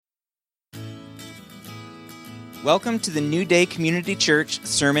Welcome to the New Day Community Church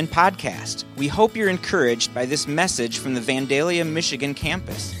Sermon Podcast. We hope you're encouraged by this message from the Vandalia, Michigan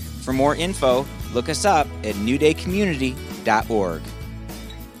campus. For more info, look us up at newdaycommunity.org.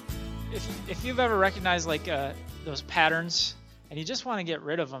 If you've ever recognized those patterns and you just want to get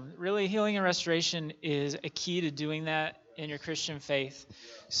rid of them, really healing and restoration is a key to doing that in your Christian faith.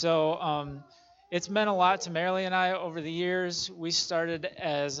 So it's meant a lot to Marilee and I over the years. We started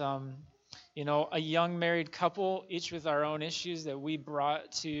as a young married couple, each with our own issues that we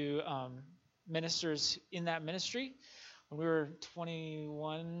brought to ministers in that ministry when we were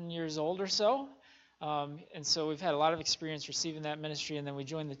 21 years old or so. And so we've had a lot of experience receiving that ministry, and then we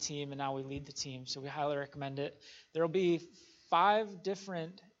joined the team, and now we lead the team. So we highly recommend it. There will be 5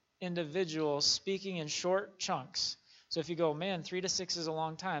 different individuals speaking in short chunks. So if you go, 3 to 6 is a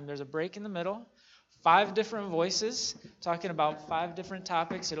long time, there's a break in the middle. 5 different voices talking about 5 different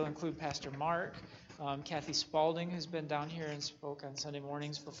topics. It'll include Pastor Mark, Kathy Spalding, who's been down here and spoke on Sunday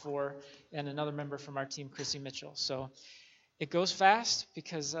mornings before, and another member from our team, Chrissy Mitchell. So it goes fast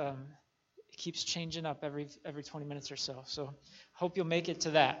because it keeps changing up every 20 minutes or so. So hope you'll make it to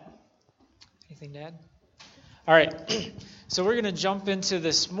that. Anything to add? All right. So we're going to jump into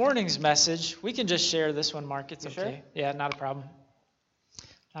this morning's message. We can just share this one, Mark. It's okay. Sure? Yeah, not a problem.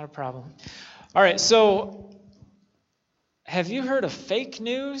 Not a problem. All right, so have you heard of fake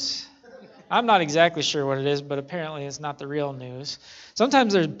news? I'm not exactly sure what it is, but apparently it's not the real news.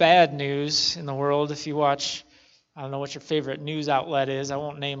 Sometimes there's bad news in the world. If you watch, I don't know what your favorite news outlet is. I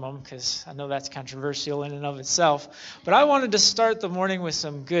won't name them because I know that's controversial in and of itself. But I wanted to start the morning with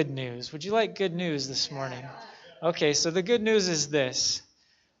some good news. Would you like good news this morning? Okay, so the good news is this.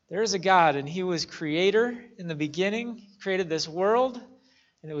 There is a God, and He was creator in the beginning. He created this world,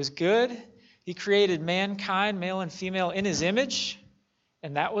 and it was good. He created mankind, male and female, in His image,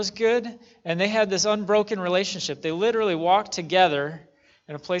 and that was good. And they had this unbroken relationship. They literally walked together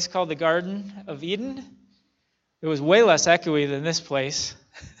in a place called the Garden of Eden. It was way less echoey than this place.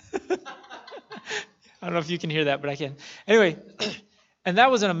 I don't know if you can hear that, but I can. Anyway, and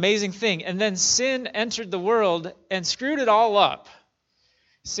that was an amazing thing. And then sin entered the world and screwed it all up.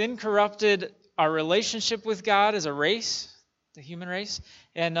 Sin corrupted our relationship with God as a race, the human race,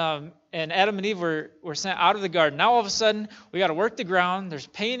 and Adam and Eve were sent out of the garden. Now all of a sudden, we got to work the ground. There's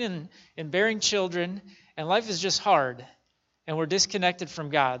pain in bearing children, and life is just hard, and we're disconnected from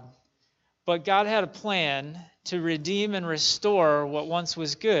God. But God had a plan to redeem and restore what once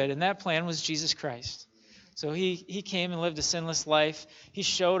was good, and that plan was Jesus Christ. So He came and lived a sinless life. He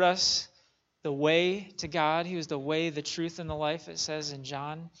showed us the way to God. He was the way, the truth, and the life, it says in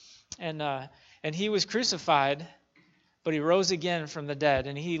John. And He was crucified, but He rose again from the dead,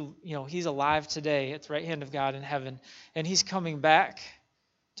 and He's alive today at the right hand of God in heaven, and He's coming back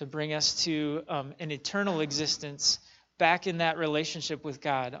to bring us to an eternal existence, back in that relationship with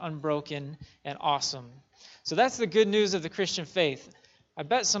God, unbroken and awesome. So that's the good news of the Christian faith. I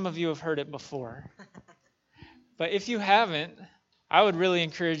bet some of you have heard it before, but if you haven't, I would really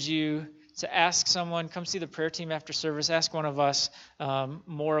encourage you to ask someone, come see the prayer team after service, ask one of us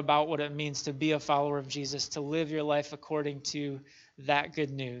more about what it means to be a follower of Jesus, to live your life according to that good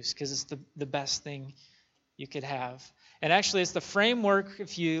news, because it's the best thing you could have. And actually, it's the framework.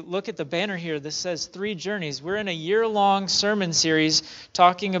 If you look at the banner here, this says 3 journeys. We're in a year-long sermon series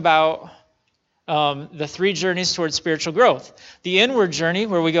talking about the 3 journeys towards spiritual growth. The inward journey,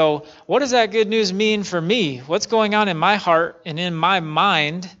 where we go, what does that good news mean for me? What's going on in my heart and in my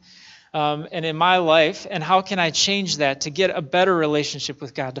mind and in my life, and how can I change that to get a better relationship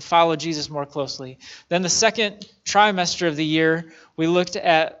with God, to follow Jesus more closely? Then the second trimester of the year, we looked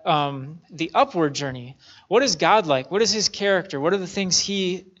at the upward journey. What is God like? What is His character? What are the things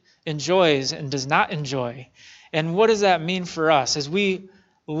He enjoys and does not enjoy? And what does that mean for us? As we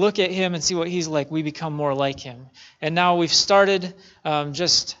look at Him and see what He's like, we become more like Him. And now we've started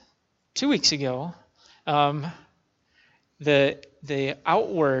just 2 weeks ago, the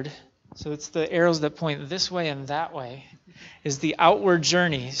outward. So it's the arrows that point this way and that way, is the outward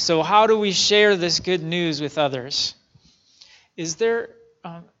journey. So how do we share this good news with others? Is there,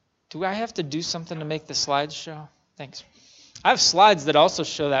 do I have to do something to make the slides show? Thanks. I have slides that also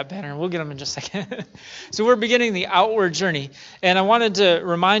show that banner, and we'll get them in just a second. So we're beginning the outward journey. And I wanted to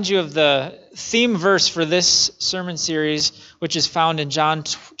remind you of the theme verse for this sermon series, which is found in John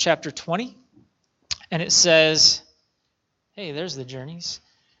chapter 20. And it says, hey, there's the journeys.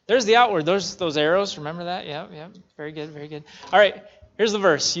 There's the outward. Those arrows. Remember that? Yeah. Very good, very good. All right, here's the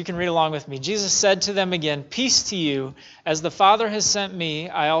verse. You can read along with me. Jesus said to them again, "Peace to you. As the Father has sent me,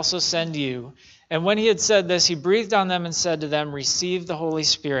 I also send you." And when He had said this, He breathed on them and said to them, "Receive the Holy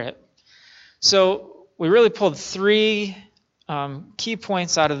Spirit." So we really pulled three key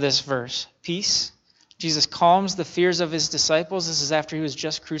points out of this verse. Peace. Jesus calms the fears of his disciples. This is after he was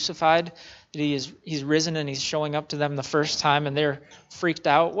just crucified, that he's risen and he's showing up to them the first time, and they're freaked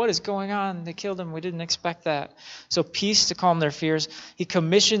out. What is going on? They killed him. We didn't expect that. So peace to calm their fears. He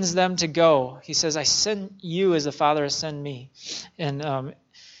commissions them to go. He says, I send you as the Father has sent me. And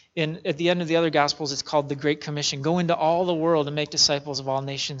at the end of the other Gospels, it's called the Great Commission. Go into all the world and make disciples of all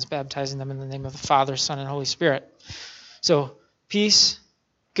nations, baptizing them in the name of the Father, Son, and Holy Spirit. So peace,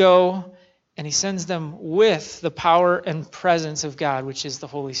 go. And he sends them with the power and presence of God, which is the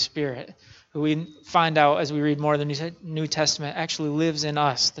Holy Spirit, who we find out as we read more of the New Testament actually lives in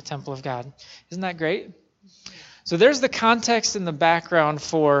us, the temple of God. Isn't that great? So there's the context and the background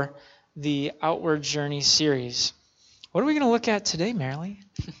for the Outward Journey series. What are we going to look at today, Marilee?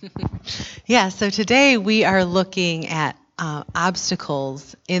 Yeah, so today we are looking at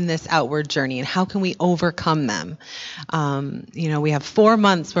obstacles in this outward journey and how can we overcome them. We have 4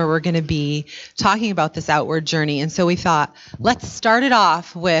 months where we're going to be talking about this outward journey. And so we thought, let's start it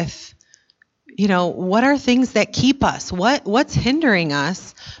off with, what are things that keep us? What's hindering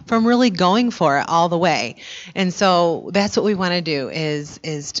us from really going for it all the way? And so that's what we want to do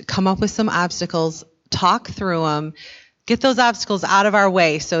is to come up with some obstacles, talk through them, get those obstacles out of our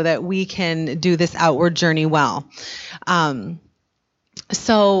way so that we can do this outward journey well.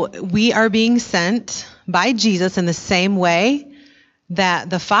 So we are being sent by Jesus in the same way that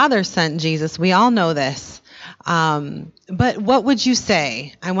the Father sent Jesus. We all know this. But what would you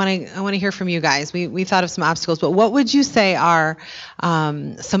say? I want to hear from you guys. We thought of some obstacles, but what would you say are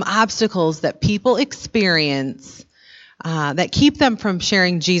some obstacles that people experience that keep them from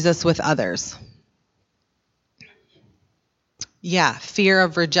sharing Jesus with others? Yeah, fear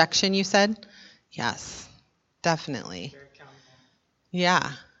of rejection, you said? Yes, definitely.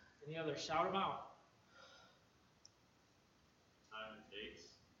 Yeah. Any others? Shout them out.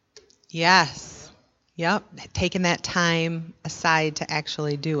 Yes. Yep. Taking that time aside to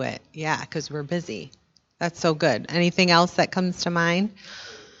actually do it. Yeah, because we're busy. That's so good. Anything else that comes to mind?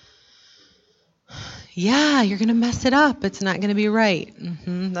 Yeah, you're going to mess it up. It's not going to be right.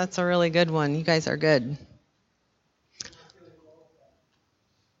 That's a really good one. You guys are good.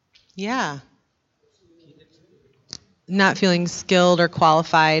 Yeah. Not feeling skilled or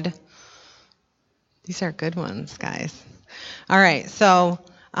qualified. These are good ones, guys. All right, so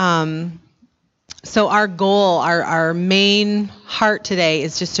our goal, our main heart today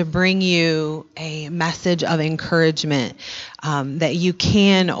is just to bring you a message of encouragement that you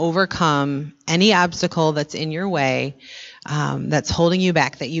can overcome any obstacle that's in your way, that's holding you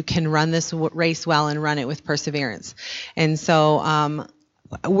back, that you can run this race well and run it with perseverance. And so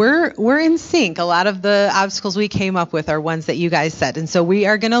we're in sync. A lot of the obstacles we came up with are ones that you guys said. And so we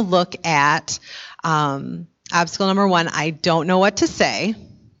are going to look at obstacle number 1, I don't know what to say.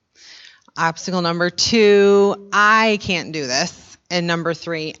 Obstacle number 2, I can't do this. And number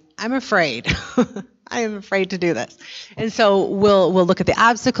 3, I'm afraid. I am afraid to do this. And so we'll look at the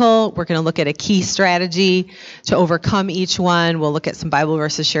obstacle. We're going to look at a key strategy to overcome each one. We'll look at some Bible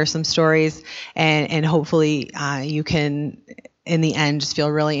verses, share some stories, and hopefully you can, in the end, just feel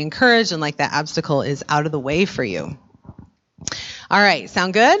really encouraged and like that obstacle is out of the way for you. All right,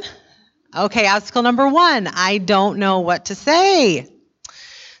 sound good? Okay, obstacle number 1, I don't know what to say.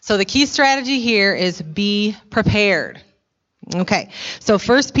 So the key strategy here is be prepared. Okay, so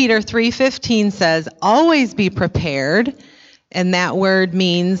 1 Peter 3:15 says, always be prepared, and that word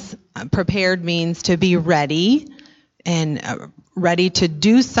means, prepared means to be ready, and ready to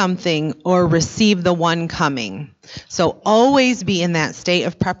do something or receive the one coming. So always be in that state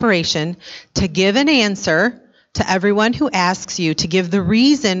of preparation to give an answer to everyone who asks you, to give the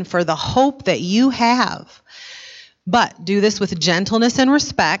reason for the hope that you have. But do this with gentleness and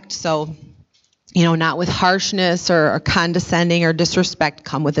respect. So, not with harshness or condescending or disrespect.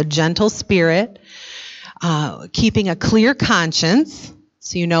 Come with a gentle spirit, keeping a clear conscience.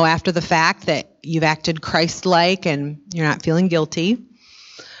 So you know after the fact that you've acted Christ-like and you're not feeling guilty.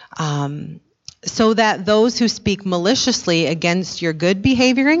 So that those who speak maliciously against your good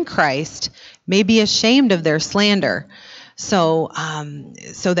behavior in Christ may be ashamed of their slander. So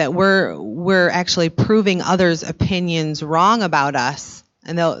that we're actually proving others' opinions wrong about us,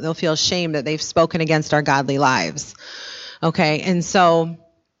 and they'll feel ashamed that they've spoken against our godly lives. Okay, and so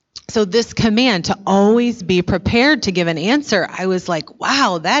this command to always be prepared to give an answer, I was like,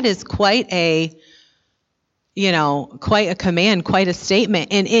 wow, that is quite a command, quite a statement,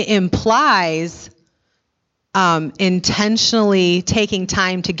 and it implies intentionally taking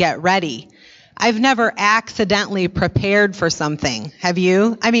time to get ready. I've never accidentally prepared for something. Have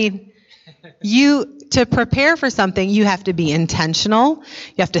you? I mean, To prepare for something, you have to be intentional.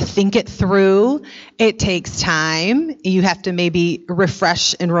 You have to think it through. It takes time. You have to maybe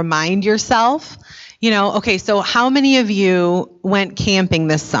refresh and remind yourself. Okay, so how many of you went camping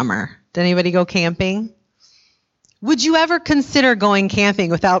this summer? Did anybody go camping? Would you ever consider going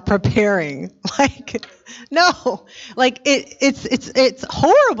camping without preparing? No. It's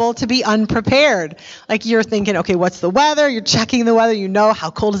horrible to be unprepared. You're thinking, okay, what's the weather? You're checking the weather.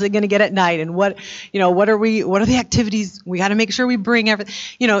 How cold is it going to get at night? And what are the activities? We got to make sure we bring everything,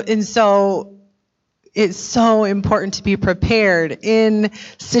 and so it's so important to be prepared in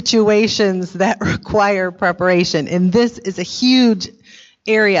situations that require preparation. And this is a huge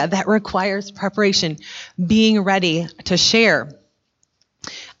area that requires preparation, being ready to share.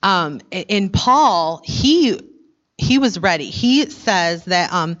 In Paul, he was ready. He says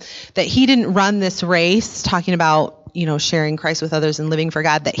that he didn't run this race, talking about sharing Christ with others and living for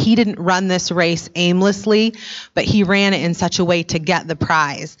God, that he didn't run this race aimlessly, but he ran it in such a way to get the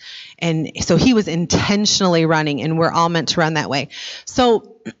prize. And so he was intentionally running, and we're all meant to run that way.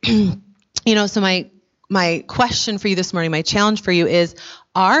 So, so my question for you this morning, my challenge for you is,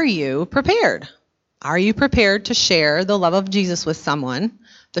 are you prepared? Are you prepared to share the love of Jesus with someone,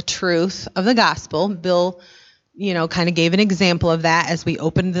 the truth of the gospel? Bill, kind of gave an example of that as we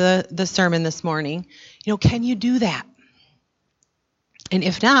opened the sermon this morning. Can you do that? And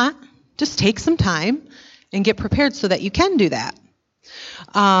if not, just take some time and get prepared so that you can do that.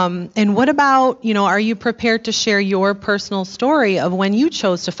 And what about, are you prepared to share your personal story of when you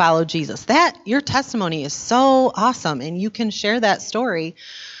chose to follow Jesus? Your testimony is so awesome, and you can share that story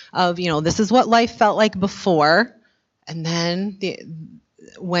of, this is what life felt like before, and then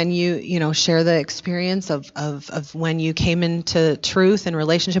when you share the experience of when you came into truth and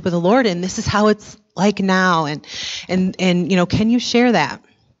relationship with the Lord, and this is how it's like now, and can you share that?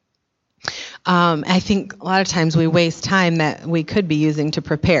 I think a lot of times we waste time that we could be using to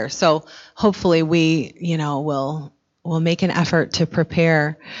prepare. So hopefully we, will make an effort to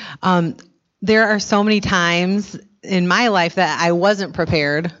prepare. There are so many times in my life that I wasn't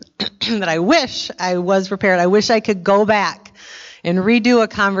prepared, that I wish I was prepared. I wish I could go back and redo a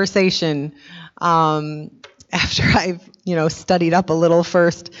conversation after I've, studied up a little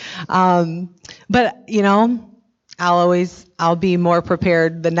first. But I'll be more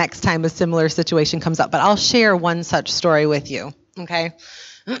prepared the next time a similar situation comes up. But I'll share one such story with you, okay?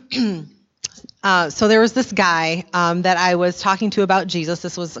 So there was this guy that I was talking to about Jesus.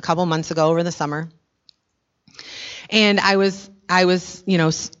 This was a couple months ago over the summer. And I was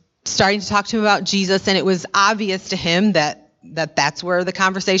starting to talk to him about Jesus, and it was obvious to him that's where the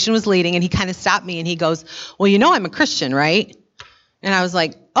conversation was leading. And he kind of stopped me, and he goes, well, I'm a Christian, right? And I was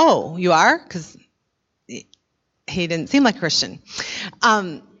like, oh, you are? Because he didn't seem like a Christian.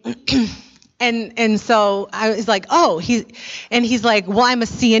 And so I was like, oh, he's like, well, I'm a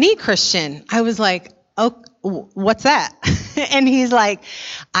C&E Christian. I was like, oh, what's that? And he's like,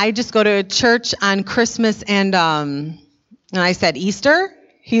 I just go to a church on Christmas and I said, Easter?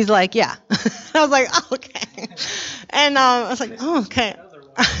 He's like, yeah. I was like, oh, okay. And I was like, oh, okay.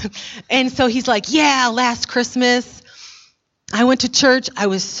 And so he's like, yeah, last Christmas I went to church. I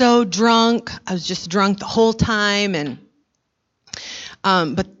was so drunk. I was just drunk the whole time. And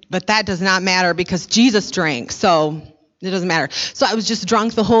but that does not matter because Jesus drank. So it doesn't matter. So I was just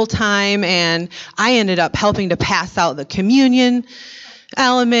drunk the whole time, and I ended up helping to pass out the communion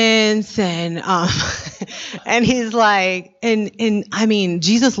elements, and and he's like, and I mean,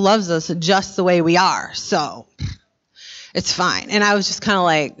 Jesus loves us just the way we are, so it's fine. And I was just kind of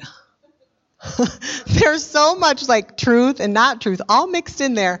like, there's so much like truth and not truth all mixed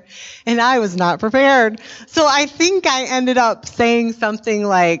in there, and I was not prepared. So I think I ended up saying something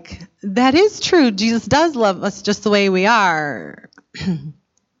like, that is true. Jesus does love us just the way we are.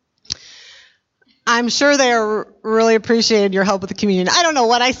 I'm sure they really appreciated your help with the communion. I don't know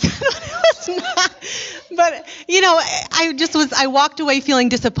what I said. It was not. But, I walked away feeling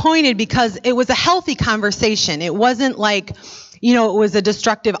disappointed because it was a healthy conversation. It wasn't like, it was a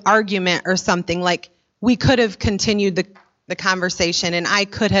destructive argument or something. Like, we could have continued the conversation, and I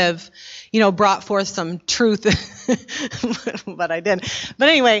could have, brought forth some truth, but I didn't. But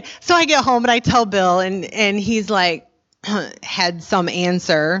anyway, so I get home and I tell Bill, and he's like, had some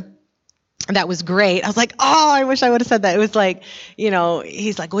answer that was great. I was like, oh, I wish I would have said that. It was like,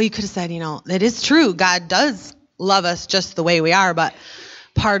 he's like, well, you could have said, it is true. God does love us just the way we are, but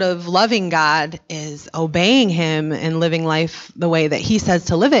part of loving God is obeying him and living life the way that he says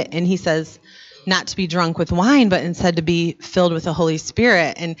to live it. And he says not to be drunk with wine, but instead to be filled with the Holy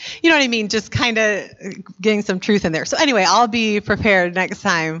Spirit. And you know what I mean? Just kind of getting some truth in there. So anyway, I'll be prepared next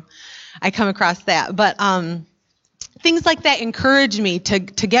time I come across that. But things like that encourage me to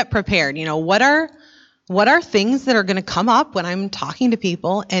get prepared. What are things that are going to come up when I'm talking to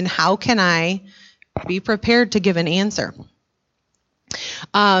people, and how can I be prepared to give an answer?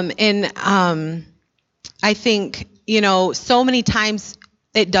 I think, so many times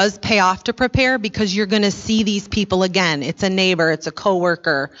it does pay off to prepare, because you're going to see these people again. It's a neighbor, it's a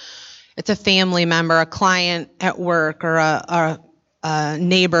coworker, it's a family member, a client at work, or a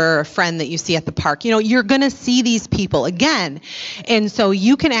neighbor or a friend that you see at the park. You're going to see these people again. And so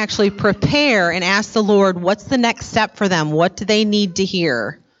you can actually prepare and ask the Lord, what's the next step for them? What do they need to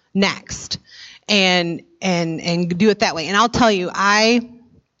hear next? And do it that way. And I'll tell you,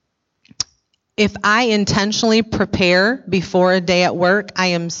 if I intentionally prepare before a day at work, I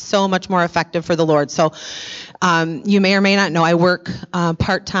am so much more effective for the Lord. So you may or may not know, I work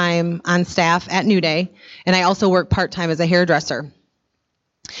part-time on staff at New Day, and I also work part-time as a hairdresser.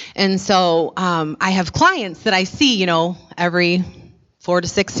 And so I have clients that I see, every 4 to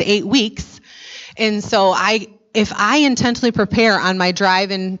 6 to 8 weeks. And so if I intentionally prepare on my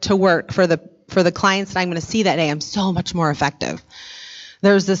drive into work for the clients that I'm going to see that day, I'm so much more effective.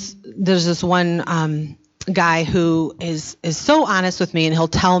 There's this one guy who is so honest with me, and he'll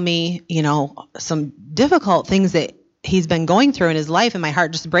tell me, some difficult things that he's been going through in his life, and my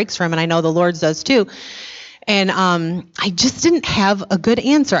heart just breaks for him, and I know the Lord's does too. And I just didn't have a good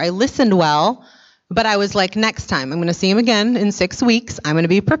answer. I listened well, but I was like, next time, I'm going to see him again in 6 weeks. I'm going to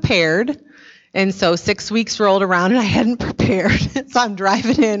be prepared. And so 6 weeks rolled around, and I hadn't prepared. So I'm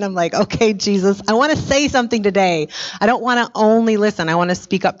driving in. I'm like, okay, Jesus, I want to say something today. I don't want to only listen. I want to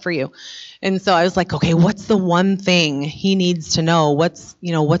speak up for you. And so I was like, okay, what's the one thing he needs to know? What's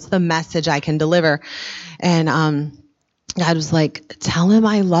the message I can deliver? And God was like, tell him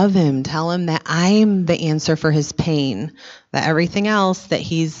I love him. Tell him that I'm the answer for his pain, that everything else that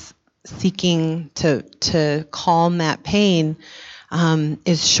he's seeking to calm that pain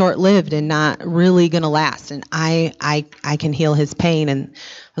is short-lived and not really going to last. And I can heal his pain. And I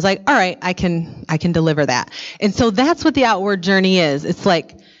was like, all right, I can deliver that. And so that's what the outward journey is. It's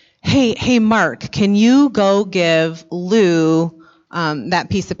like, hey, Mark, can you go give Lou that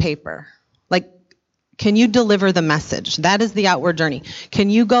piece of paper? Like, can you deliver the message? That is the outward journey. Can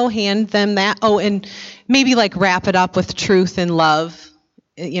you go hand them that? Oh, and maybe like wrap it up with truth and love.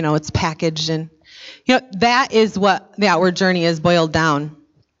 It's packaged, and that is what the outward journey is boiled down.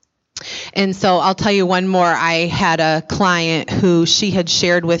 And so I'll tell you one more. I had a client who she had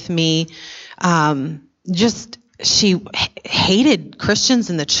shared with me, she hated Christians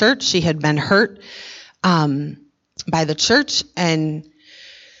in the church. She had been hurt by the church, and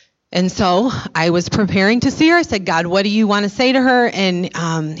so I was preparing to see her. I said, God, what do you want to say to her?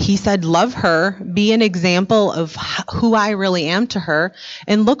 And he said, love her, be an example of who I really am to her,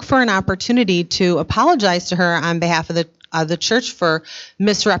 and look for an opportunity to apologize to her on behalf of the church for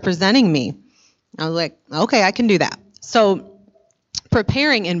misrepresenting me. I was like, okay, I can do that. So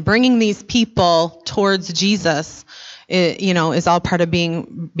preparing and bringing these people towards Jesus, is all part of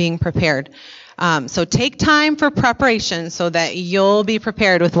being prepared. So take time for preparation so that you'll be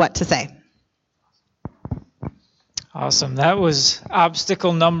prepared with what to say. Awesome. That was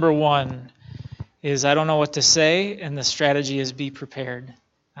obstacle number 1, is I don't know what to say, and the strategy is be prepared.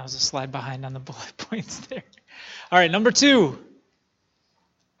 That was a slide behind on the bullet points there. All right, number 2,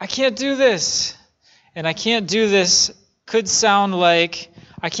 I can't do this. And I can't do this could sound like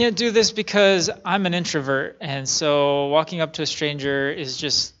I can't do this because I'm an introvert, and so walking up to a stranger is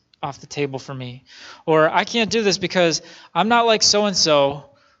just off the table for me. Or I can't do this because I'm not like so-and-so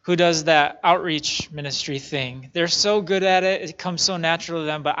who does that outreach ministry thing. They're so good at it. It comes so natural to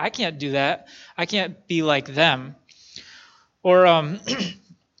them, but I can't do that. I can't be like them. Or, all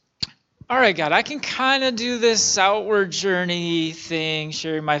right, God, I can kind of do this outward journey thing,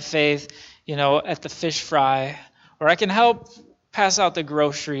 sharing my faith, at the fish fry. Or I can help pass out the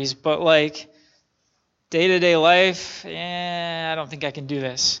groceries, but like day-to-day life, I don't think I can do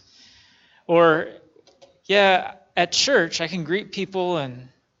this. Or, at church, I can greet people and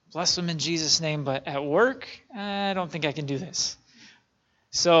bless them in Jesus' name, but at work, I don't think I can do this.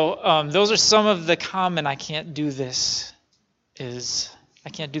 So those are some of the common I can't do this is.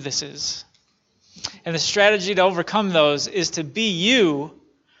 And the strategy to overcome those is to be you,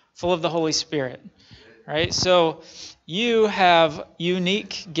 full of the Holy Spirit, right? So you have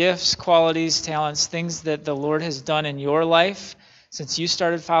unique gifts, qualities, talents, things that the Lord has done in your life since you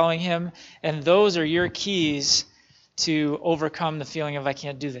started following him, and those are your keys to overcome the feeling of I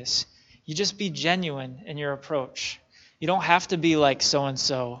can't do this. You just be genuine in your approach. You don't have to be like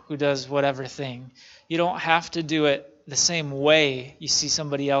so-and-so who does whatever thing. You don't have to do it the same way you see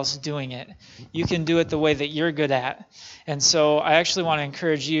somebody else doing it. You can do it the way that you're good at. And so I actually want to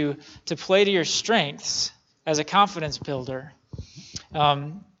encourage you to play to your strengths as a confidence builder.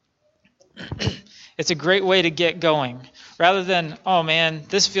 It's a great way to get going. Rather than, oh man,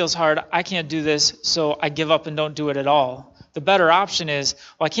 this feels hard, I can't do this, so I give up and don't do it at all. The better option is,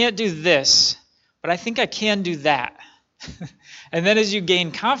 well, I can't do this, but I think I can do that. And then as you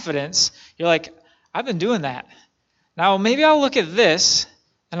gain confidence, you're like, I've been doing that. Now maybe I'll look at this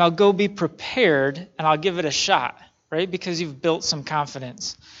and I'll go be prepared and I'll give it a shot, right? Because you've built some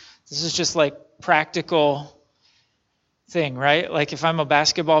confidence. This is just like practical thing, right? Like if I'm a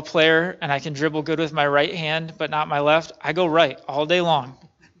basketball player and I can dribble good with my right hand but not my left, I go right all day long.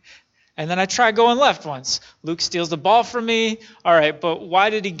 And then I try going left once. Luke steals the ball from me. All right, but why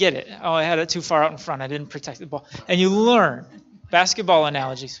did he get it? Oh, I had it too far out in front. I didn't protect the ball. And you learn basketball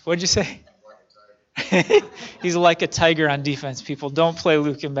analogies. What'd you say? He's like a tiger on defense, people. Don't play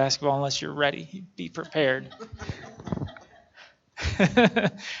Luke in basketball unless you're ready. Be prepared.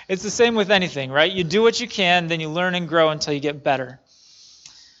 It's the same with anything, right? You do what you can, then you learn and grow until you get better.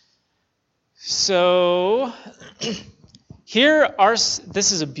 So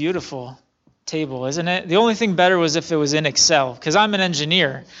this is a beautiful table, isn't it? The only thing better was if it was in Excel, because I'm an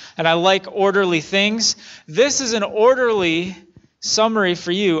engineer and I like orderly things. This is an orderly summary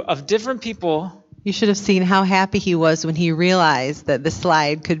for you of different people. You should have seen how happy he was when he realized that the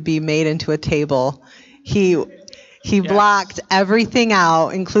slide could be made into a table. He blocked everything out,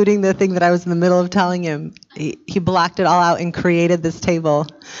 including the thing that I was in the middle of telling him. He blocked it all out and created this table.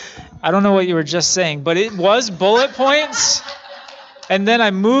 I don't know what you were just saying, but it was bullet points. And then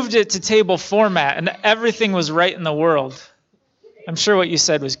I moved it to table format, and everything was right in the world. I'm sure what you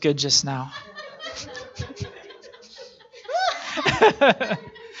said was good just now.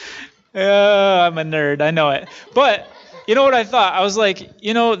 I'm a nerd, I know it. But you know what I thought? I was like,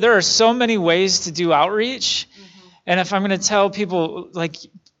 there are so many ways to do outreach. And if I'm going to tell people, like,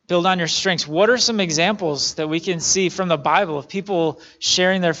 build on your strengths, what are some examples that we can see from the Bible of people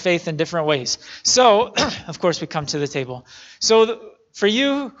sharing their faith in different ways? So, of course, we come to the table. So for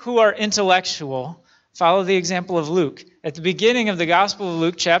you who are intellectual, follow the example of Luke. At the beginning of the Gospel of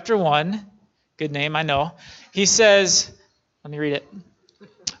Luke, chapter 1, good name, I know, he says, let me read it.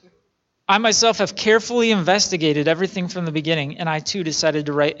 I myself have carefully investigated everything from the beginning, and I too decided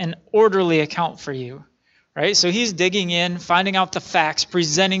to write an orderly account for you. Right? So he's digging in, finding out the facts,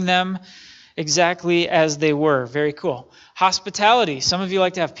 presenting them exactly as they were. Very cool. Hospitality. Some of you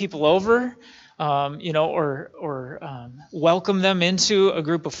like to have people over, or welcome them into a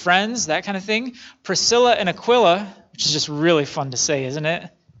group of friends, that kind of thing. Priscilla and Aquila, which is just really fun to say, isn't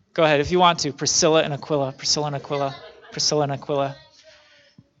it? Go ahead if you want to. Priscilla and Aquila. Priscilla and Aquila. Priscilla and Aquila.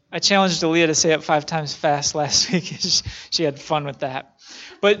 I challenged Aaliyah to say it 5 times fast last week. She had fun with that.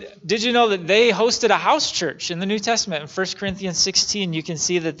 But did you know that they hosted a house church in the New Testament? In 1 Corinthians 16, you can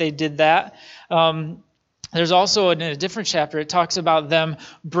see that they did that. There's also in a different chapter, it talks about them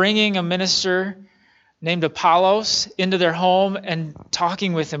bringing a minister named Apollos into their home and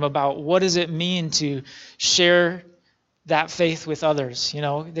talking with him about what does it mean to share that faith with others.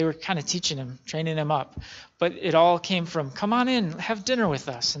 They were kind of teaching him, training him up. But it all came from, come on in, have dinner with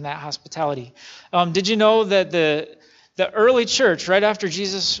us, and that hospitality. Did you know that the early church, right after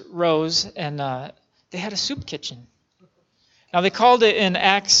Jesus rose, and they had a soup kitchen? Now, they called it in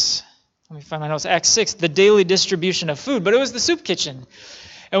Acts 6, the daily distribution of food, but it was the soup kitchen.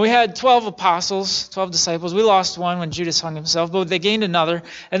 And we had 12 apostles, 12 disciples. We lost one when Judas hung himself, but they gained another.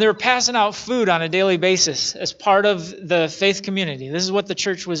 And they were passing out food on a daily basis as part of the faith community. This is what the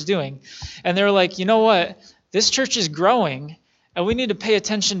church was doing. And they were like, you know what? This church is growing, and we need to pay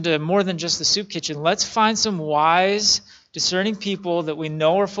attention to more than just the soup kitchen. Let's find some wise, discerning people that we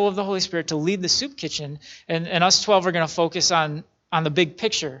know are full of the Holy Spirit to lead the soup kitchen. And us 12 are going to focus on the big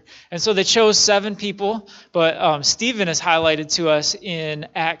picture. And so they chose 7 people, but Stephen is highlighted to us in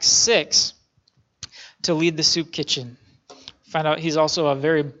Acts 6 to lead the soup kitchen. Find out he's also a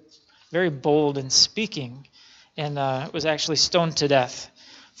very, very bold in speaking, and was actually stoned to death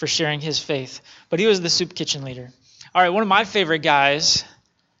for sharing his faith. But he was the soup kitchen leader. All right, one of my favorite guys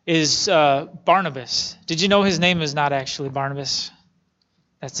is Barnabas. Did you know his name is not actually Barnabas?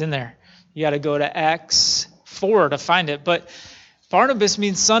 That's in there. You got to go to Acts 4 to find it. But Barnabas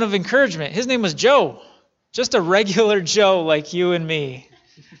means son of encouragement. His name was Joe. Just a regular Joe like you and me.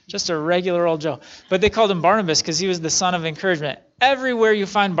 Just a regular old Joe. But they called him Barnabas because he was the son of encouragement. Everywhere you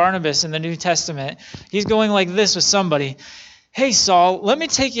find Barnabas in the New Testament, he's going like this with somebody. hey, Saul, let me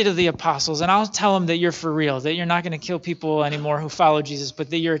take you to the apostles, and I'll tell them that you're for real, that you're not going to kill people anymore who follow Jesus, but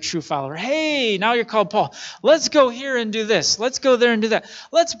that you're a true follower. Hey, now you're called Paul. Let's go here and do this. Let's go there and do that.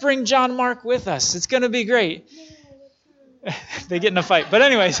 Let's bring John Mark with us. It's going to be great. They get in a fight. But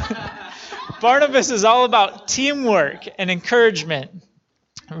anyways, Barnabas is all about teamwork and encouragement.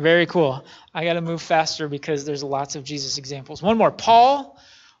 Very cool. I got to move faster because there's lots of Jesus examples. One more. Paul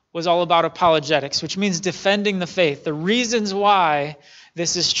was all about apologetics, which means defending the faith, the reasons why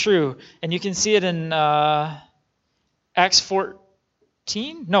this is true. And you can see it in Acts 14?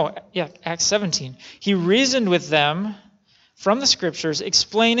 Acts 17. He reasoned with them from the scriptures,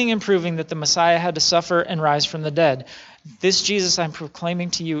 explaining and proving that the Messiah had to suffer and rise from the dead. This Jesus I'm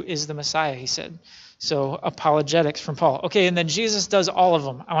proclaiming to you is the Messiah, he said. So apologetics from Paul. Okay, and then Jesus does all of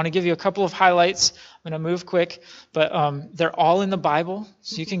them. I want to give you a couple of highlights. I'm going to move quick, but they're all in the Bible,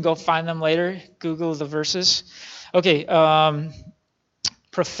 so you can go find them later. Google the verses. Okay,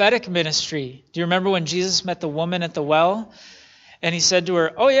 prophetic ministry. Do you remember when Jesus met the woman at the well? And he said to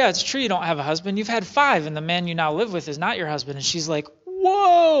her, oh yeah, it's true you don't have a husband. You've had 5, and the man you now live with is not your husband. And she's like,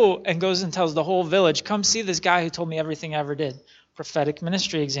 whoa, and goes and tells the whole village, come see this guy who told me everything I ever did. Prophetic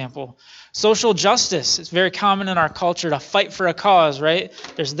ministry example. Social justice. It's very common in our culture to fight for a cause, right?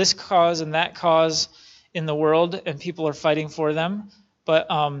 There's this cause and that cause in the world, and people are fighting for them. But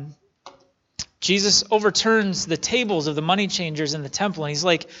Jesus overturns the tables of the money changers in the temple, and he's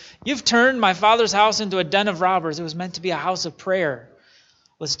like, you've turned my father's house into a den of robbers. It was meant to be a house of prayer.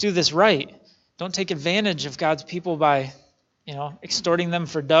 Let's do this right. Don't take advantage of God's people by, extorting them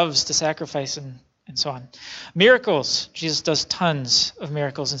for doves to sacrifice and so on. Miracles. Jesus does tons of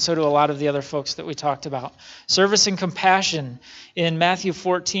miracles, and so do a lot of the other folks that we talked about. Service and compassion. In Matthew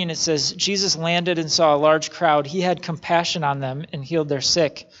 14, it says, Jesus landed and saw a large crowd. He had compassion on them and healed their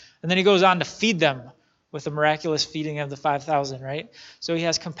sick. And then he goes on to feed them with the miraculous feeding of the 5,000, right? So he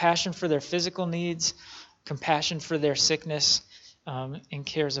has compassion for their physical needs, compassion for their sickness, and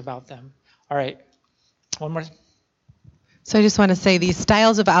cares about them. All right, one more. So I just want to say these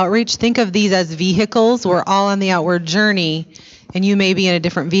styles of outreach, think of these as vehicles. We're all on the outward journey, and you may be in a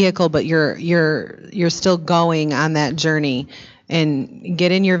different vehicle, but you're still going on that journey. And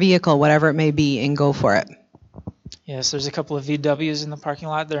get in your vehicle, whatever it may be, and go for it. Yes, there's a couple of VWs in the parking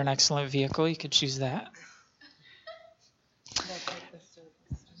lot. They're an excellent vehicle. You could choose that.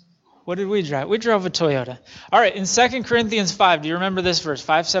 What did we drive? We drove a Toyota. All right, in 2 Corinthians 5, do you remember this verse,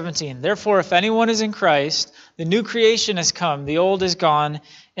 5:17? Therefore, if anyone is in Christ, the new creation has come, the old is gone,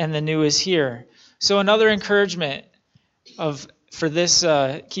 and the new is here. So another encouragement for this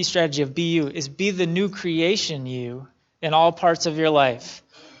key strategy of be you is be the new creation you in all parts of your life.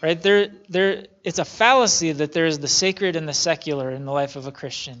 Right? It's a fallacy that there is the sacred and the secular in the life of a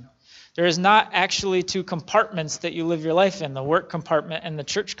Christian. There is not actually 2 compartments that you live your life in. The work compartment and the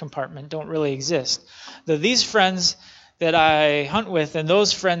church compartment don't really exist. These friends that I hunt with and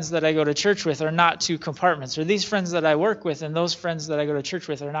those friends that I go to church with are not 2 compartments. Or these friends that I work with and those friends that I go to church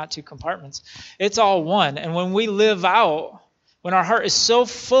with are not 2 compartments. It's all one. And when we live out, when our heart is so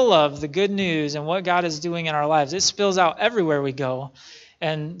full of the good news and what God is doing in our lives, it spills out everywhere we go.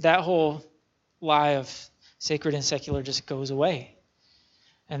 And that whole lie of sacred and secular just goes away.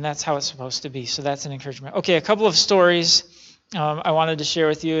 And that's how it's supposed to be. So that's an encouragement. Okay, a couple of stories I wanted to share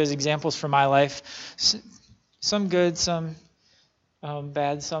with you as examples from my life. Some good, some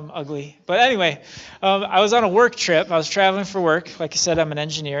bad, some ugly. But anyway, I was on a work trip. I was traveling for work. Like I said, I'm an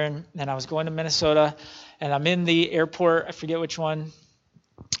engineer, and I was going to Minnesota. And I'm in the airport. I forget which one.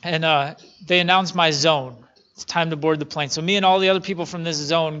 And they announced my zone. It's time to board the plane. So me and all the other people from this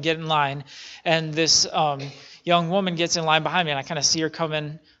zone get in line. And this young woman gets in line behind me, and I kind of see her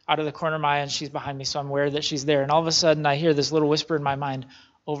coming out of the corner of my eye, and she's behind me, so I'm aware that she's there. And all of a sudden, I hear this little whisper in my mind,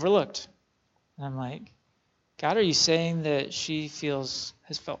 overlooked. And I'm like, God, are you saying that she has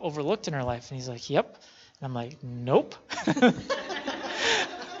felt overlooked in her life? And he's like, yep. And I'm like, nope.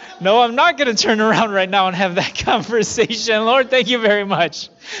 No, I'm not going to turn around right now and have that conversation. Lord, thank you very much.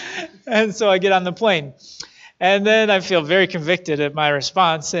 And so I get on the plane. And then I feel very convicted at my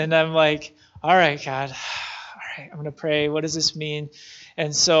response, and I'm like, all right, God, I'm going to pray. What does this mean?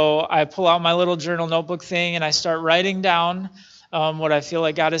 And so I pull out my little journal notebook thing, and I start writing down what I feel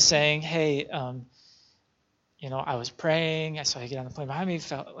like God is saying. Hey, I was praying. I saw you get on the plane behind me.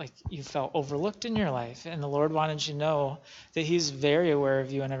 Felt like you felt overlooked in your life. And the Lord wanted you to know that he's very aware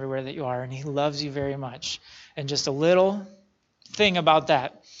of you and everywhere that you are, and he loves you very much. And just a little thing about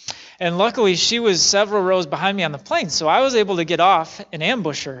that. And luckily, she was several rows behind me on the plane, so I was able to get off and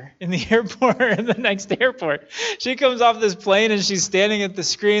ambush her in the airport, in the next airport. She comes off this plane, and she's standing at the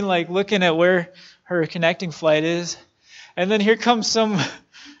screen, like looking at where her connecting flight is. And then here comes some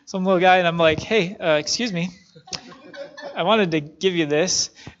little guy, and I'm like, hey, excuse me. I wanted to give you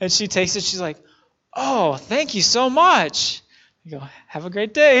this. And she takes it. She's like, oh, thank you so much. I go, have a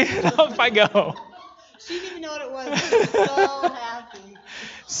great day. And off I go. She didn't even know what it was. She was so happy.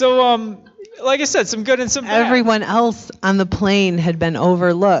 So, like I said, some good and some bad. Everyone else on the plane had been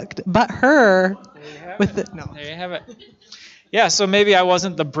overlooked, but her. There you have it. Yeah, so maybe I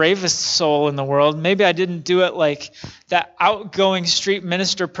wasn't the bravest soul in the world. Maybe I didn't do it like that outgoing street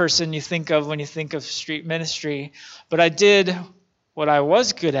minister person you think of when you think of street ministry. But I did what I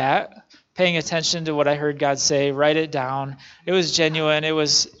was good at, paying attention to what I heard God say, write it down. It was genuine. It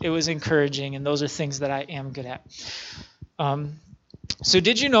was encouraging, and those are things that I am good at. So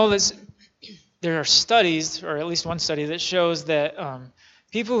did you know that there are studies, or at least one study, that shows that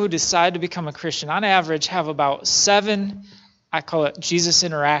people who decide to become a Christian, on average, have about 7, I call it Jesus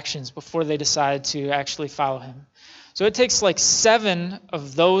interactions, before they decide to actually follow him. So it takes like 7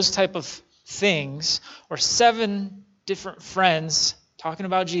 of those type of things, or 7 different friends talking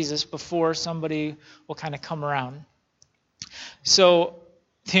about Jesus before somebody will kind of come around. So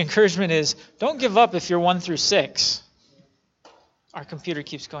the encouragement is, don't give up if you're 1 through 6. Our computer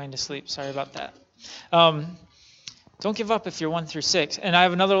keeps going to sleep. Sorry about that. Don't give up if you're 1 through 6. And I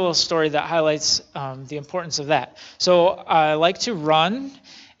have another little story that highlights the importance of that. So I like to run,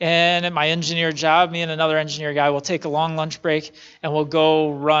 and at my engineer job, me and another engineer guy will take a long lunch break, and we'll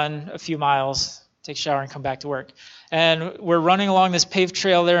go run a few miles, take a shower, and come back to work. And we're running along this paved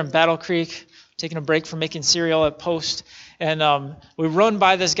trail there in Battle Creek, taking a break from making cereal at Post. And we run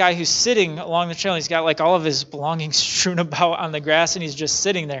by this guy who's sitting along the trail. And he's got like all of his belongings strewn about on the grass, and he's just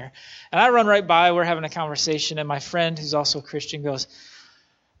sitting there. And I run right by. We're having a conversation, and my friend, who's also a Christian, goes,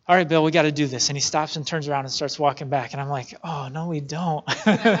 all right, Bill, we got to do this. And he stops and turns around and starts walking back. And I'm like, oh, no, we don't.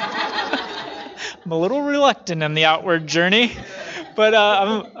 I'm a little reluctant in the outward journey. But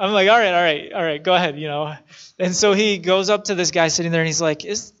I'm like, all right, go ahead, And so he goes up to this guy sitting there, and he's like,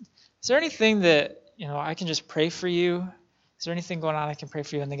 is there anything that, I can just pray for you? Is there anything going on I can pray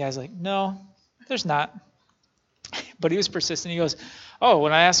for you? And the guy's like, no, there's not. But he was persistent. He goes, oh,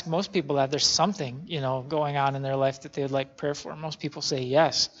 when I ask most people that, there's something, going on in their life that they would like prayer for. Most people say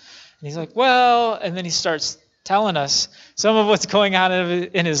yes. And he's like, well, and then he starts telling us some of what's going on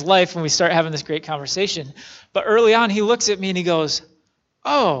in his life when we start having this great conversation. But early on, he looks at me and he goes,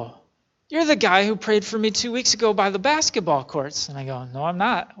 oh, you're the guy who prayed for me 2 weeks ago by the basketball courts. And I go, no, I'm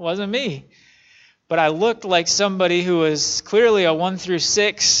not. It wasn't me. But I looked like somebody who was clearly a 1 through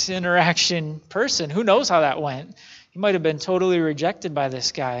 6 interaction person. Who knows how that went? He might have been totally rejected by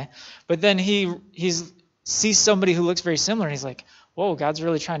this guy. But then he sees somebody who looks very similar, and he's like, whoa, God's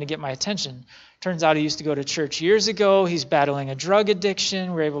really trying to get my attention. Turns out he used to go to church years ago. He's battling a drug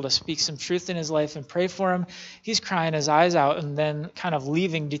addiction. We're able to speak some truth in his life and pray for him. He's crying his eyes out and then kind of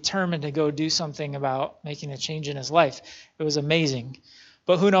leaving, determined to go do something about making a change in his life. It was amazing.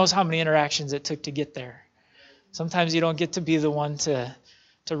 But who knows how many interactions it took to get there. Sometimes you don't get to be the one to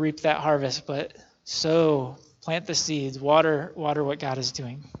reap that harvest, but plant the seeds, water what God is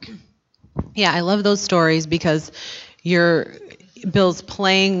doing. Yeah, I love those stories because Bill's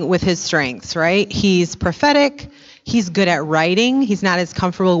playing with his strengths, right? He's prophetic. He's good at writing. He's not as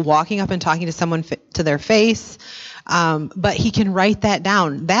comfortable walking up and talking to someone to their face. But he can write that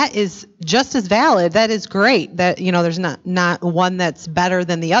down. That is just as valid. That is great. That, there's not one that's better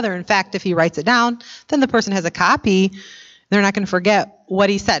than the other. In fact, if he writes it down, then the person has a copy. They're not going to forget what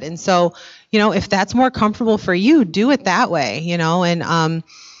he said. And so, if that's more comfortable for you, do it that way, And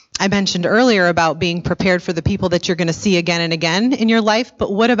I mentioned earlier about being prepared for the people that you're going to see again and again in your life.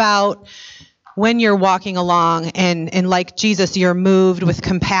 But what about when you're walking along and like Jesus, you're moved with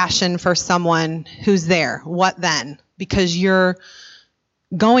compassion for someone who's there? What then? Because you're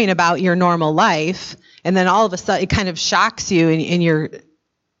going about your normal life, and then all of a sudden it kind of shocks you, and you're,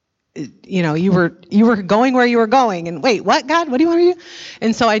 you were going where you were going, and wait, what, God? What do you want to do?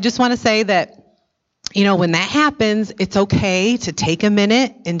 And so I just want to say that, when that happens, it's okay to take a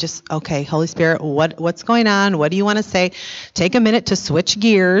minute and just, okay, Holy Spirit, what's going on? What do you want to say? Take a minute to switch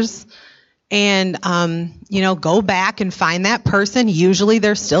gears. And, go back and find that person. Usually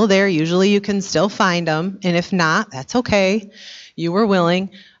they're still there. Usually you can still find them. And if not, that's okay. You were willing.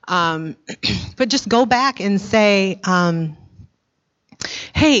 But just go back and say,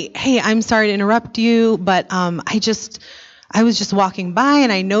 hey, I'm sorry to interrupt you, but I was just walking by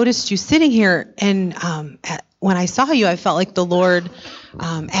and I noticed you sitting here. And when I saw you, I felt like the Lord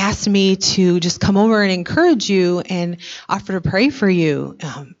asked me to just come over and encourage you and offer to pray for you.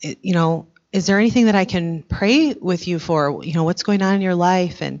 Is there anything that I can pray with you for? What's going on in your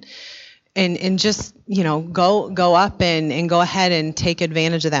life? And and just, go up and go ahead and take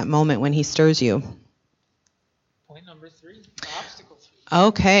advantage of that moment when he stirs you. Point number 3, obstacle 3.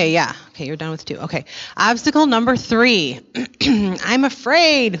 Okay, yeah. Okay, you're done with 2. Okay. Obstacle number 3. I'm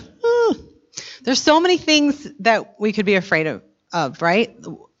afraid. There's so many things that we could be afraid of, right?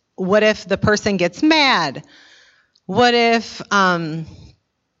 What if the person gets mad? What if, all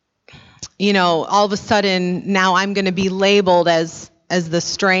of a sudden now I'm going to be labeled as the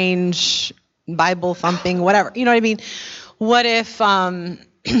strange Bible thumping, whatever. You know what I mean? What if, what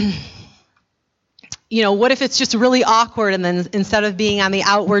if it's just really awkward and then instead of being on the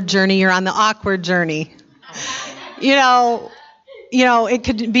outward journey, you're on the awkward journey? It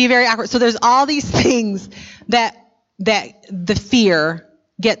could be very awkward. So there's all these things that the fear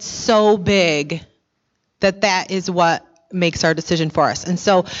gets so big that is what makes our decision for us. And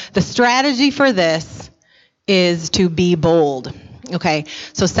so the strategy for this is to be bold. Okay,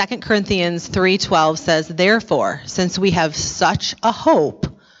 so 2 Corinthians 3:12 says, therefore, since we have such a hope,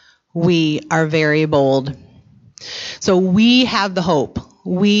 we are very bold. So we have the hope.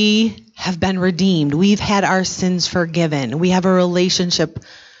 We have been redeemed. We've had our sins forgiven. We have a relationship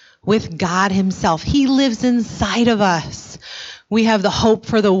with God himself. He lives inside of us. We have the hope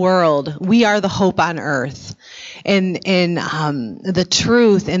for the world. We are the hope on earth. And the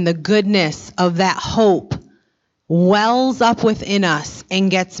truth and the goodness of that hope wells up within us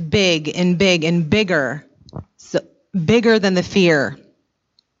and gets big and bigger, so bigger than the fear.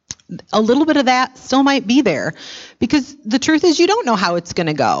 A little bit of that still might be there because the truth is you don't know how it's going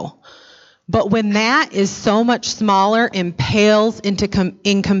to go. But when that is so much smaller and pales in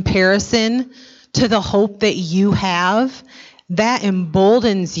comparison to the hope that you have, that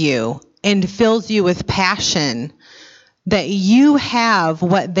emboldens you and fills you with passion that you have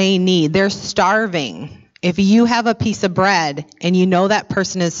what they need. They're starving. If you have a piece of bread and you know that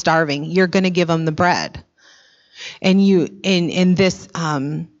person is starving, you're going to give them the bread. And you, in this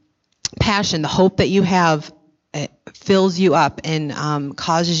passion, the hope that you have, it fills you up and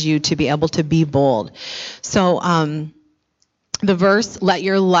causes you to be able to be bold. So the verse, let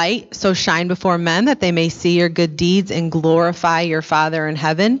your light so shine before men that they may see your good deeds and glorify your Father in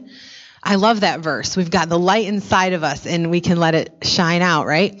heaven. I love that verse. We've got the light inside of us and we can let it shine out,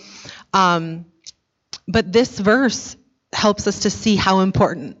 right? But this verse helps us to see how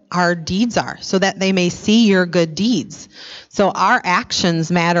important our deeds are so that they may see your good deeds. So our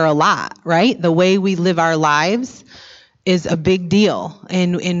actions matter a lot, right? The way we live our lives is a big deal.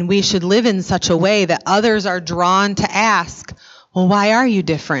 And we should live in such a way that others are drawn to ask, well, why are you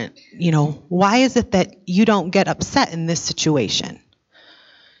different? Why is it that you don't get upset in this situation?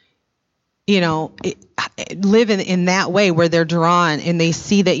 Live in that way where they're drawn and they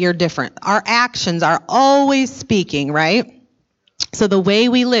see that you're different. Our actions are always speaking, right? So the way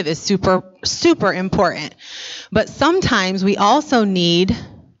we live is super, super important. But sometimes we also need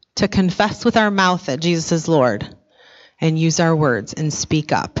to confess with our mouth that Jesus is Lord and use our words and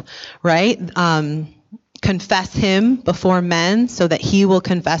speak up, right? Confess him before men so that he will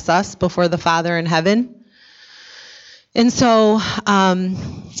confess us before the Father in heaven. And so,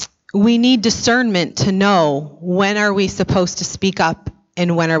 we need discernment to know when are we supposed to speak up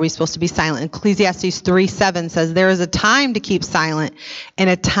and when are we supposed to be silent. Ecclesiastes 3:7 says there is a time to keep silent and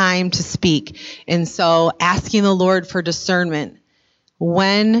a time to speak. And so asking the Lord for discernment.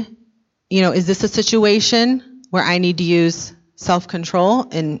 When, is this a situation where I need to use self-control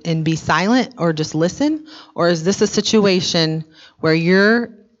and be silent or just listen? Or is this a situation where you're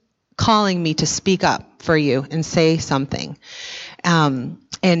calling me to speak up for you and say something?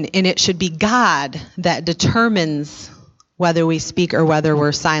 And it should be God that determines whether we speak or whether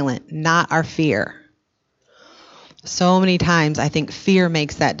we're silent, not our fear. So many times I think fear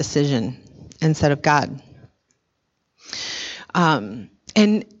makes that decision instead of God. And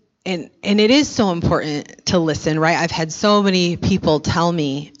it is so important to listen, right? I've had so many people tell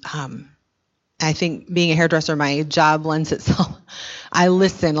me, I think being a hairdresser, my job lends itself. I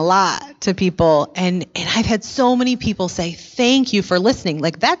listen a lot to people, and I've had so many people say, thank you for listening.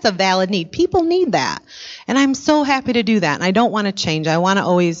 Like, that's a valid need. People need that. And I'm so happy to do that. And I don't want to change. I want to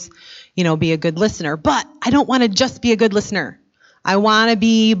always, be a good listener. But I don't want to just be a good listener. I want to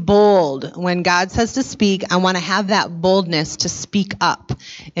be bold. When God says to speak, I want to have that boldness to speak up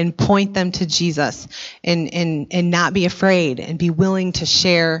and point them to Jesus and not be afraid and be willing to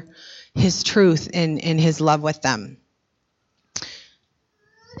share his truth and his love with them.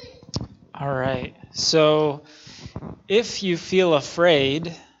 All right. So if you feel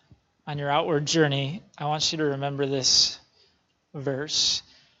afraid on your outward journey, I want you to remember this verse.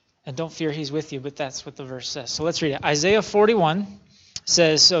 And don't fear, he's with you, but that's what the verse says. So let's read it. Isaiah 41,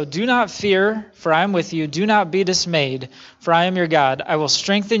 says, "So do not fear, for I am with you. Do not be dismayed, for I am your God. I will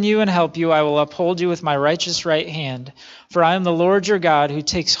strengthen you and help you. I will uphold you with my righteous right hand. For I am the Lord your God, who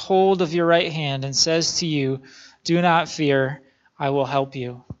takes hold of your right hand and says to you, do not fear, I will help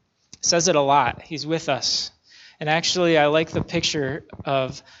you." It says it a lot. He's with us. And actually, I like the picture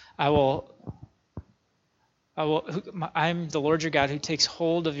of I'm the Lord your God who takes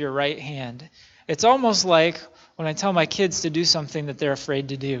hold of your right hand. It's almost like when I tell my kids to do something that they're afraid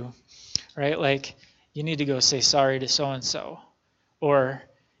to do, right? Like, you need to go say sorry to so-and-so. Or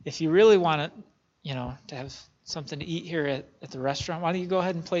if you really want to have something to eat here at the restaurant, why don't you go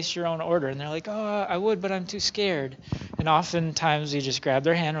ahead and place your own order? And they're like, oh, I would, but I'm too scared. And oftentimes we just grab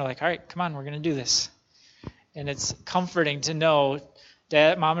their hand and we're like, all right, come on, we're going to do this. And it's comforting to know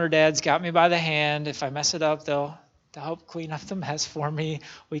Mom or Dad's got me by the hand. If I mess it up, they'll help clean up the mess for me.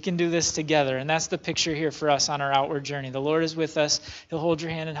 We can do this together. And that's the picture here for us on our outward journey. The Lord is with us. He'll hold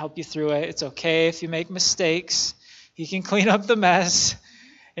your hand and help you through it. It's okay if you make mistakes. He can clean up the mess.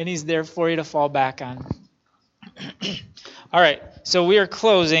 And He's there for you to fall back on. All right, so we are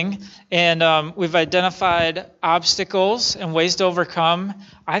closing, and we've identified obstacles and ways to overcome.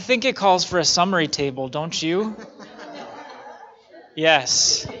 I think it calls for a summary table, don't you?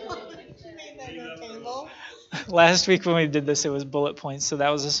 Yes. Last week when we did this, it was bullet points, so that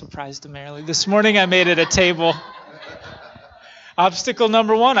was a surprise to Marilee. This morning I made it a table. Obstacle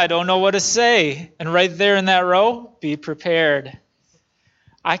number 1, I don't know what to say. And right there in that row, be prepared.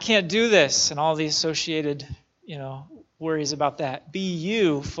 I can't do this, and all the associated, worries about that. Be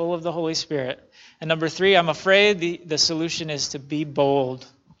you, full of the Holy Spirit. And number 3, I'm afraid the solution is to be bold.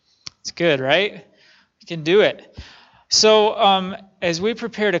 It's good, right? You can do it. So as we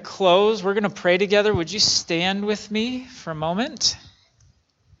prepare to close, we're going to pray together. Would you stand with me for a moment?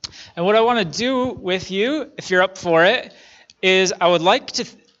 And what I want to do with you, if you're up for it, is I would like to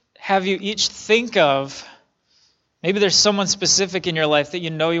have you each think of, maybe there's someone specific in your life that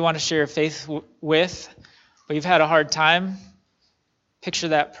you want to share your faith with, but you've had a hard time. Picture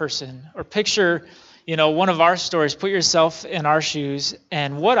that person. Or picture, one of our stories. Put yourself in our shoes,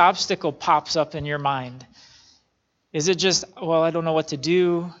 and what obstacle pops up in your mind? Is it just, well, I don't know what to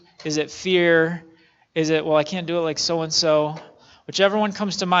do? Is it fear? Is it, well, I can't do it like so-and-so? Whichever one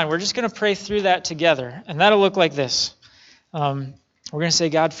comes to mind, we're just going to pray through that together. And that'll look like this. We're going to say,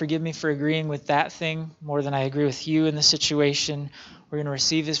 God, forgive me for agreeing with that thing more than I agree with you in the situation. We're going to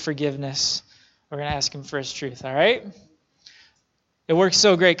receive His forgiveness. We're going to ask Him for His truth, all right? It works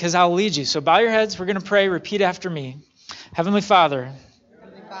so great because I'll lead you. So bow your heads. We're going to pray. Repeat after me. Heavenly Father,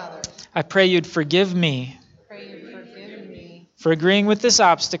 I pray you'd forgive me for agreeing with this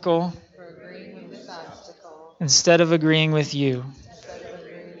obstacle instead of agreeing with you.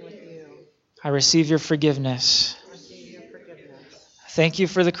 I receive your forgiveness. Thank you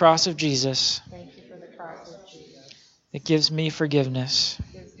for the cross of Jesus. It gives me forgiveness.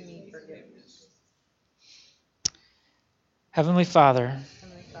 Heavenly Father,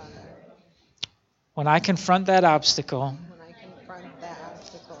 when I confront that obstacle,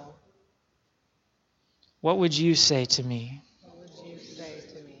 what would you say to me?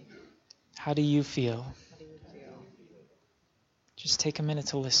 How do you feel? Just take a minute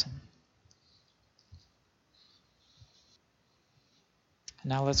to listen. And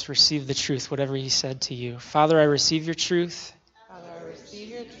now let's receive the truth, whatever He said to you. Father, I receive your truth.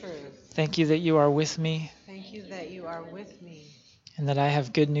 Thank you that you are with me. And that I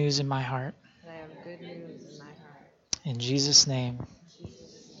have good news in my heart. In Jesus' name.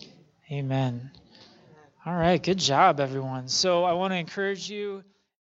 Amen. All right, good job, everyone. So I want to encourage you.